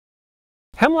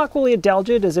Hemlock woolly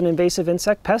adelgid is an invasive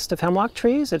insect pest of hemlock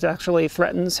trees. It actually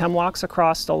threatens hemlocks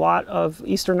across a lot of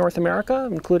eastern North America,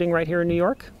 including right here in New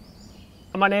York.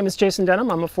 My name is Jason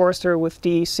Denham. I'm a forester with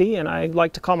DEC, and I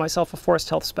like to call myself a forest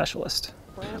health specialist.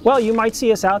 Well, you might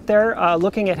see us out there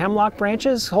looking at hemlock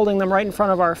branches, holding them right in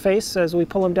front of our face as we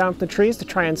pull them down from the trees to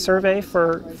try and survey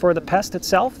for the pest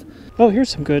itself. Oh, here's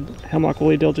some good hemlock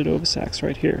woolly adelgid ovisacs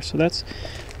right here. So that's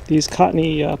these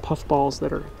cottony puffballs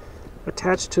that are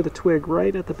attached to the twig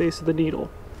right at the base of the needle.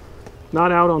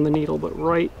 Not out on the needle, but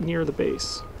right near the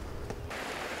base.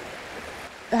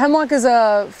 Hemlock is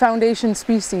a foundation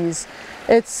species.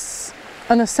 It's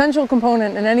an essential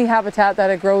component in any habitat that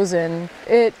it grows in.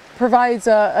 It provides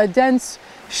a dense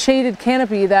shaded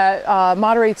canopy that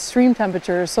moderates stream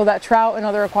temperatures so that trout and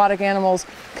other aquatic animals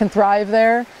can thrive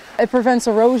there. It prevents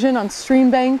erosion on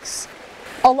stream banks.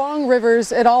 Along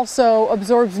rivers, it also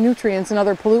absorbs nutrients and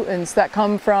other pollutants that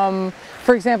come from,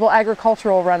 for example,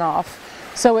 agricultural runoff.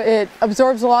 So it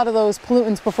absorbs a lot of those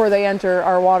pollutants before they enter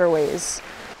our waterways.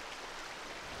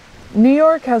 New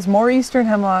York has more eastern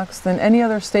hemlocks than any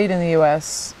other state in the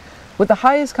U.S., with the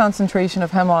highest concentration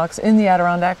of hemlocks in the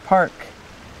Adirondack Park.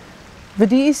 The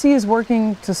DEC is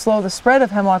working to slow the spread of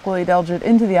hemlock woolly adelgid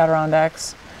into the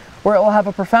Adirondacks, where it will have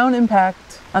a profound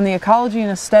impact on the ecology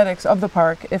and aesthetics of the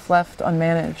park if left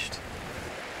unmanaged.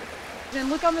 And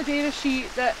look on the data sheet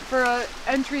that for an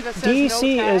entry that says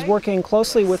DEC no tag. is working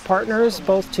closely with partners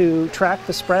both to track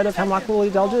the spread of hemlock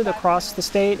woolly adelgid across the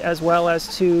state, as well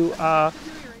as to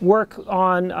work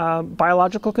on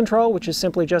biological control, which is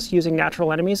simply just using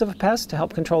natural enemies of a pest to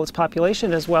help control its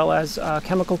population, as well as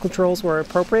chemical controls where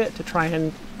appropriate to try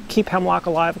and keep hemlock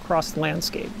alive across the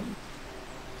landscape.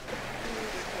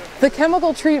 The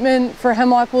chemical treatment for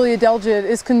hemlock woolly adelgid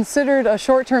is considered a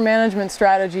short-term management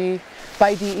strategy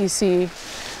by DEC.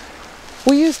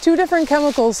 We use two different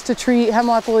chemicals to treat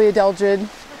hemlock woolly adelgid.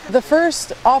 The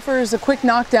first offers a quick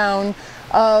knockdown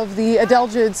of the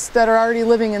adelgids that are already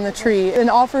living in the tree and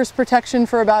offers protection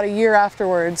for about a year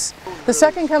afterwards. The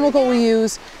second chemical we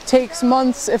use takes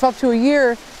months, if up to a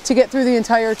year, to get through the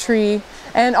entire tree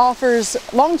and offers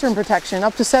long-term protection,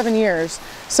 up to 7 years.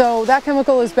 So that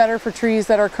chemical is better for trees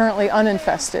that are currently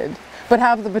uninfested, but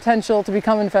have the potential to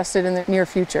become infested in the near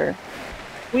future.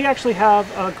 We actually have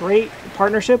a great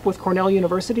partnership with Cornell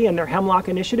University and their Hemlock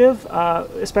initiative,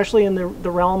 especially in the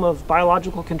realm of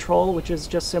biological control, which is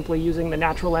just simply using the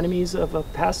natural enemies of a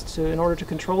pest in order to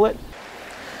control it.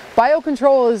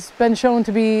 Biocontrol has been shown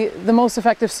to be the most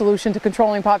effective solution to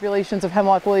controlling populations of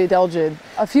hemlock woolly adelgid.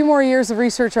 A few more years of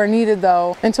research are needed,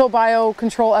 though, until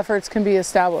biocontrol efforts can be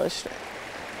established.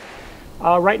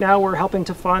 Right now we're helping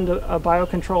to fund a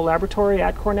biocontrol laboratory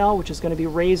at Cornell, which is going to be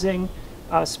raising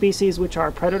species which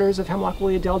are predators of hemlock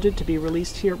woolly adelgid to be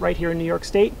released right here in New York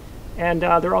State. And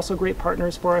they're also great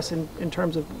partners for us in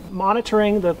terms of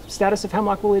monitoring the status of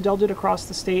hemlock woolly adelgid across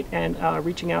the state and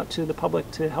reaching out to the public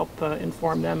to help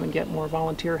inform them and get more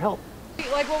volunteer help.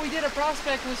 Like what we did at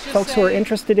Prospect was just folks who are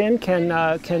interested in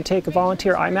can take a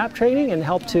volunteer IMAP training and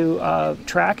help to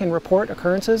track and report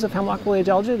occurrences of hemlock woolly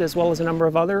adelgid, as well as a number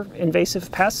of other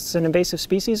invasive pests and invasive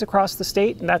species across the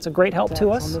state, and that's a great help to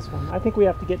us. On this one. I think we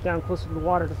have to get down closer to the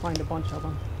water to find a bunch of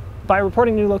them. By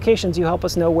reporting new locations, you help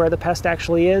us know where the pest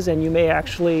actually is, and you may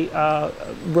actually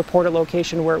report a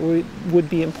location where it would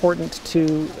be important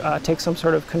to take some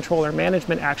sort of control or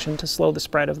management action to slow the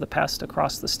spread of the pest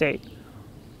across the state.